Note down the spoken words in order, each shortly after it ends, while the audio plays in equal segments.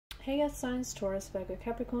Hey Earth signs, Taurus, Virgo,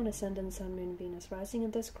 Capricorn, Ascendant, Sun, Moon, Venus, Rising,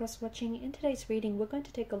 and those cross-watching. In today's reading, we're going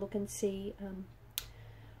to take a look and see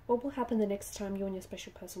what will happen the next time you and your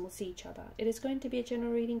special person will see each other. It is going to be a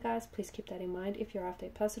general reading, guys. Please keep that in mind. If you're after a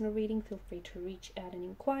personal reading, feel free to reach out and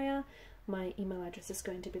inquire. My email address is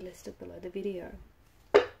going to be listed below the video.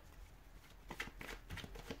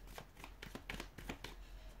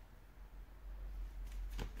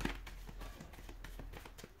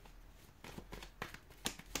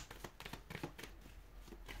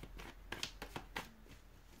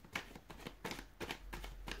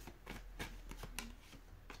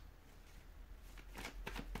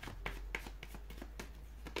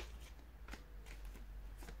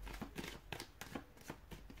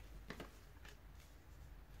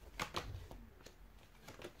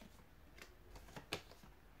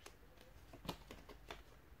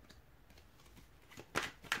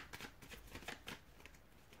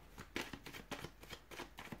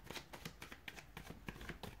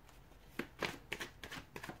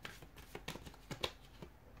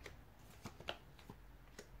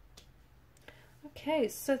 Okay,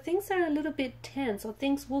 so things are a little bit tense, or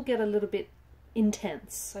things will get a little bit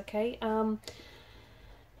intense, okay?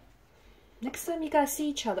 Next time you guys see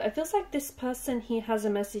each other, it feels like this person here has a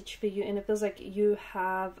message for you, and it feels like you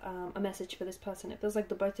have a message for this person. It feels like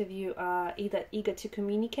the both of you are either eager to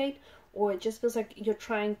communicate, or it just feels like you're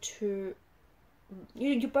trying to...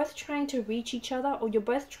 You're both trying to reach each other, or you're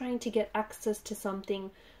both trying to get access to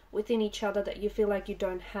something within each other that you feel like you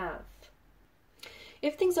don't have.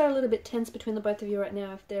 If things are a little bit tense between the both of you right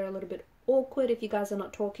now, if they're a little bit awkward, if you guys are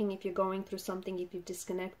not talking, if you're going through something, if you've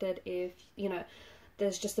disconnected, if, you know,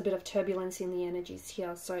 there's just a bit of turbulence in the energies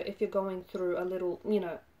here. So if you're going through a little, you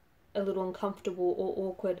know, a little uncomfortable or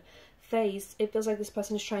awkward phase, it feels like this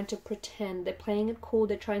person is trying to pretend. They're playing it cool.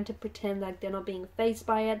 They're trying to pretend like they're not being fazed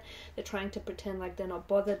by it. They're trying to pretend like they're not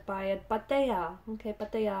bothered by it. But they are, okay?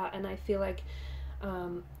 But they are. And I feel like,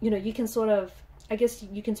 you know, you can sort of... I guess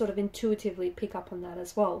you can sort of intuitively pick up on that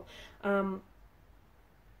as well. I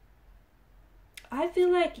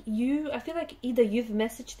feel like either you've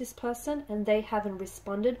messaged this person and they haven't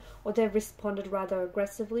responded, or they've responded rather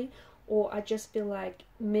aggressively, or I just feel like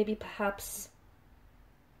maybe perhaps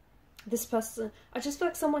this person, I just feel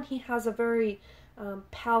like someone here has a very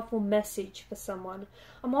powerful message for someone.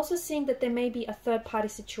 I'm also seeing that there may be a third party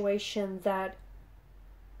situation that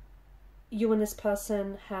you and this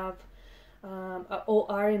person have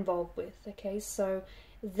or are involved with, okay? So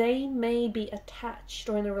they may be attached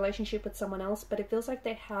or in a relationship with someone else, but it feels like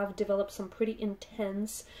they have developed some pretty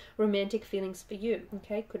intense romantic feelings for you,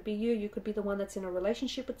 okay? Could be you could be the one that's in a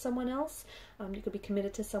relationship with someone else, you could be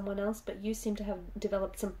committed to someone else, but you seem to have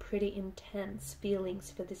developed some pretty intense feelings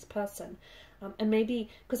for this person. And maybe,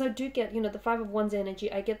 because I do get, you know, the Five of Wands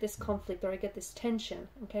energy, I get this conflict or I get this tension,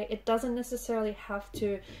 okay? It doesn't necessarily have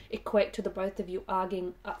to equate to the both of you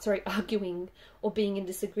arguing or being in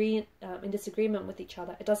disagreement with each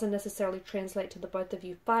other. It doesn't necessarily translate to the both of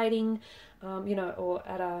you fighting, you know, or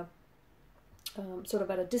at a sort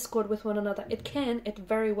of at a discord with one another. It can, it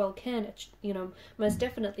very well can, it, you know, most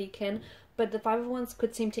definitely can. But the Five of Wands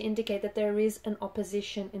could seem to indicate that there is an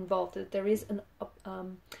opposition involved, that there is an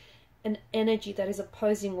energy that is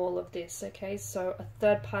opposing all of this, okay? So a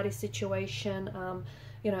third party situation,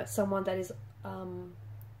 you know, someone that is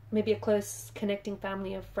maybe a close connecting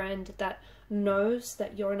family or friend that knows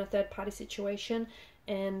that you're in a third party situation,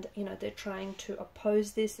 and, you know, they're trying to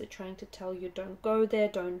oppose this. They're trying to tell you, don't go there,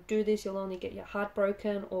 don't do this, you'll only get your heart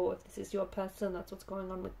broken. Or if this is your person, that's what's going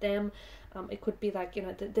on with them. It could be like, you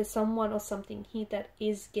know, there's someone or something here that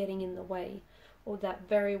is getting in the way, or that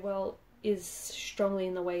very well is strongly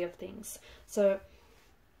in the way of things. So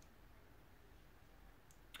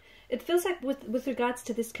it feels like with regards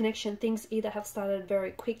to this connection, things either have started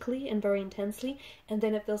very quickly and very intensely, and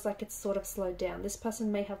then it feels like it's sort of slowed down. This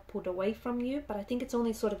person may have pulled away from you, but I think it's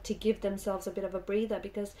only sort of to give themselves a bit of a breather,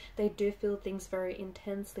 because they do feel things very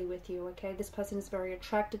intensely with you, okay? This person is very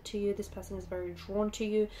attracted to you. This person is very drawn to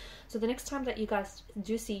you. So the next time that you guys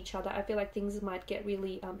do see each other, I feel like things might get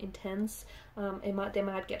really intense. They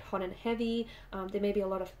might get hot and heavy. There may be a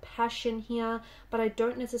lot of passion here, but I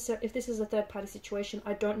don't necessarily, if this is a third party situation,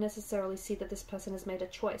 I don't necessarily see that this person has made a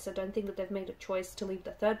choice. I don't think that they've made a choice to leave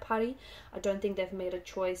the third party. I don't think they've made a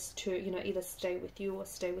choice to, you know, either stay with you or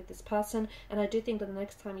stay with this person. And I do think that the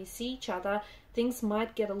next time you see each other, things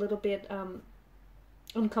might get a little bit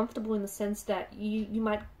uncomfortable, in the sense that you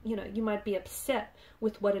might be upset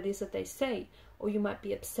with what it is that they say, or you might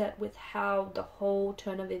be upset with how the whole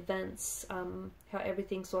turn of events, how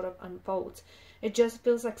everything sort of unfolds. It just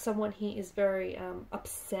feels like someone here is very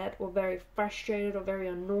upset, or very frustrated, or very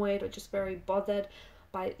annoyed, or just very bothered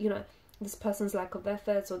by, you know, this person's lack of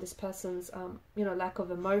efforts, or this person's, you know, lack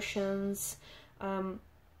of emotions.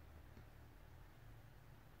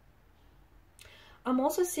 I'm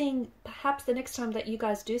also seeing perhaps the next time that you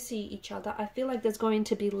guys do see each other, I feel like there's going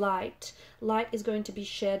to be light. Light is going to be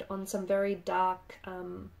shed on some very dark,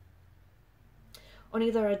 on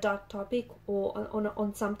either a dark topic or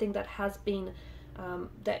on something that has been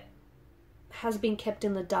kept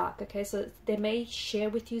in the dark. Okay, so they may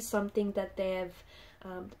share with you something that they've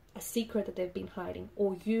a secret that they've been hiding,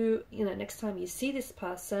 or you know, next time you see this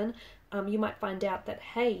person, you might find out that,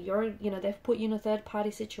 hey, you know, they've put you in a third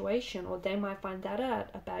party situation, or they might find that out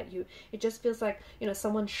about you. It just feels like, you know,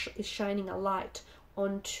 someone is shining a light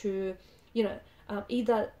onto, you know,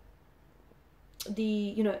 either the,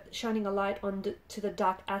 you know, shining a light on to the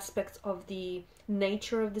dark aspects of the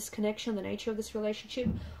nature of this connection, the nature of this relationship,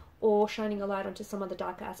 or shining a light onto some of the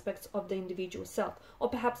darker aspects of the individual self, or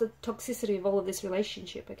perhaps the toxicity of all of this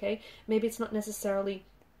relationship. Okay, maybe it's not necessarily,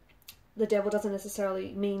 the devil doesn't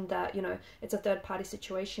necessarily mean that, you know, it's a third party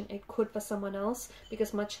situation. It could for someone else,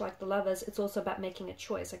 because much like the Lovers, it's also about making a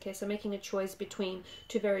choice. Okay, so making a choice between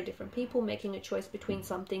two very different people, making a choice between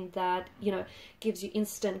something that, you know, gives you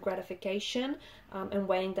instant gratification, and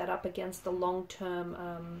weighing that up against the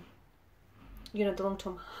long-term, you know, the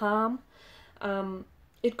long-term harm.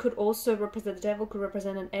 It could also represent, the devil could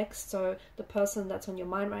represent an ex, so the person that's on your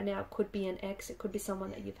mind right now could be an ex. It could be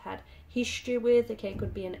someone that you've had history with. Okay, it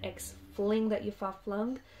could be an ex-fling that you far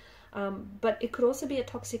flung. But it could also be a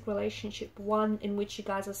toxic relationship, one in which you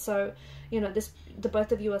guys are so, you know, the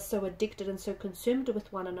both of you are so addicted and so consumed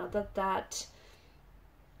with one another that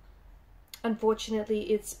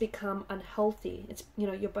unfortunately it's become unhealthy. It's, you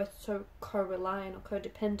know, you're both so co-reliant or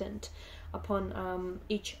codependent upon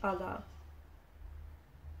each other.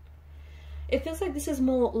 It feels like this is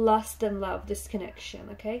more lust than love, this connection,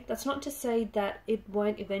 okay? That's not to say that it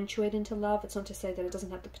won't eventuate into love. It's not to say that it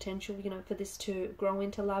doesn't have the potential, you know, for this to grow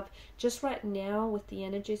into love. Just right now with the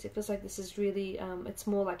energies, it feels like this is really, it's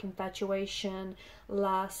more like infatuation,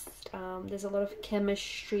 lust. There's a lot of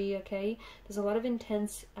chemistry, okay? There's a lot of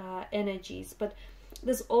intense energies. But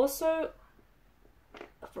there's also,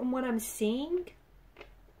 from what I'm seeing,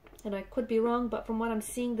 and I could be wrong, but from what I'm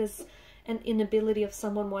seeing, there's an inability of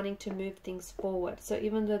someone wanting to move things forward. So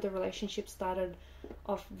even though the relationship started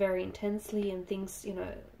off very intensely and things, you know,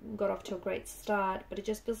 got off to a great start, but it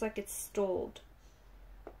just feels like it's stalled.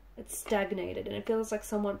 It's stagnated, and it feels like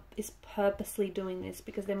someone is purposely doing this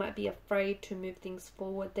because they might be afraid to move things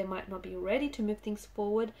forward. They might not be ready to move things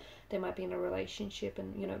forward. They might be in a relationship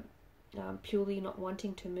and, you know, purely not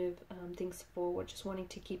wanting to move things forward, just wanting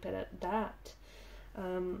to keep it at that.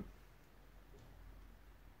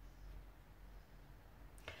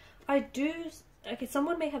 Okay,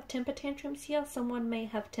 someone may have temper tantrums here. Someone may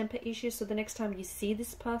have temper issues. So the next time you see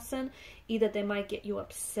this person, either they might get you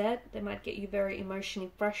upset, they might get you very emotionally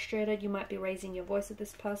frustrated. You might be raising your voice at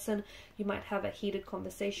this person. You might have a heated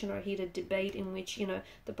conversation or a heated debate in which, you know,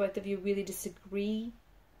 the both of you really disagree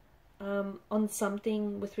on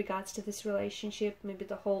something with regards to this relationship. Maybe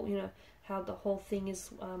the whole, you know, how the whole thing is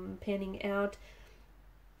panning out.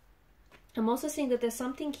 I'm also seeing that there's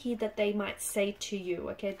something here that they might say to you,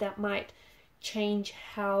 okay, that might change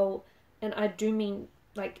how, and I do mean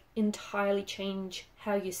like entirely change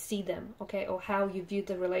how you see them, okay, or how you view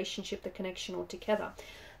the relationship, the connection altogether.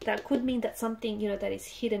 That could mean that something, you know, that is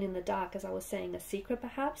hidden in the dark, as I was saying, a secret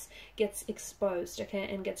perhaps, gets exposed, okay,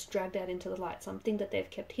 and gets dragged out into the light. Something that they've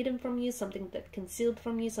kept hidden from you, something that concealed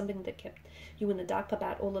from you, something that kept you in the dark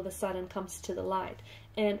about, all of a sudden comes to the light.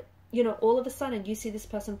 And you know, all of a sudden you see this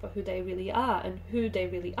person for who they really are, and who they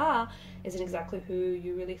really are isn't exactly who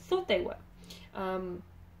you really thought they were.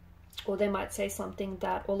 Or they might say something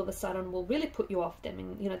that all of a sudden will really put you off them,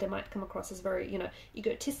 and, you know, they might come across as very, you know,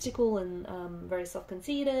 egotistical and very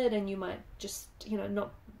self-conceited, and you might just, you know,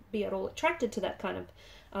 not be at all attracted to that kind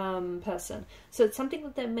of person. So it's something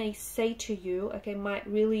that they may say to you, okay, might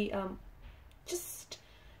really just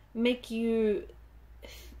make you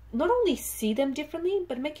not only see them differently,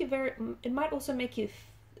 but make you it might also make you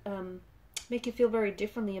feel very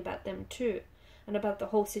differently about them too, and about the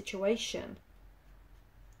whole situation.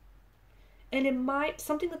 And it might,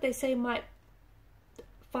 something that they say might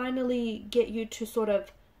finally get you to sort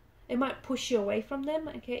of, it might push you away from them,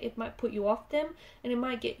 okay, it might put you off them, and it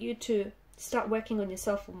might get you to start working on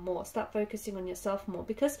yourself more, start focusing on yourself more,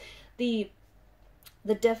 because the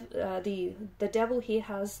devil here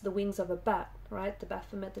has the wings of a bat, right? The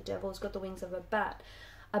Baphomet, the devil, has got the wings of a bat.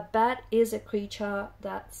 A bat is a creature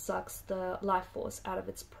that sucks the life force out of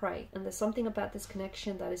its prey, and there's something about this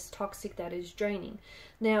connection that is toxic, that is draining.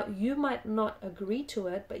 Now, you might not agree to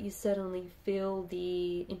it, but you certainly feel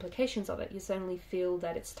the implications of it. You certainly feel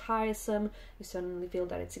that it's tiresome. You certainly feel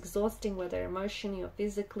that it's exhausting, whether emotionally or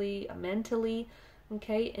physically or mentally.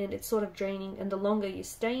 Okay, and it's sort of draining, and the longer you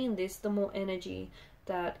stay in this, the more energy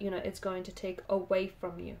that, you know, it's going to take away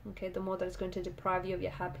from you. Okay, the more that it's going to deprive you of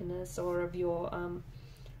your happiness or of your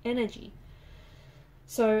energy.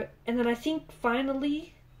 So, and then I think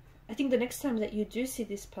finally, I think the next time that you do see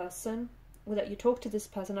this person, or that you talk to this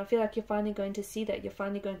person, I feel like you're finally going to see that. You're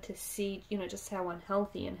finally going to see, you know, just how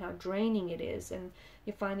unhealthy and how draining it is, and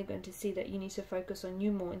you're finally going to see that you need to focus on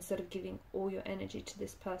you more instead of giving all your energy to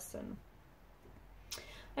this person.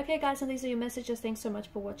 Okay guys, and these are your messages. Thanks so much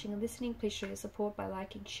for watching and listening. Please show your support by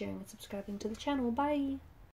liking, sharing and subscribing to the channel. Bye!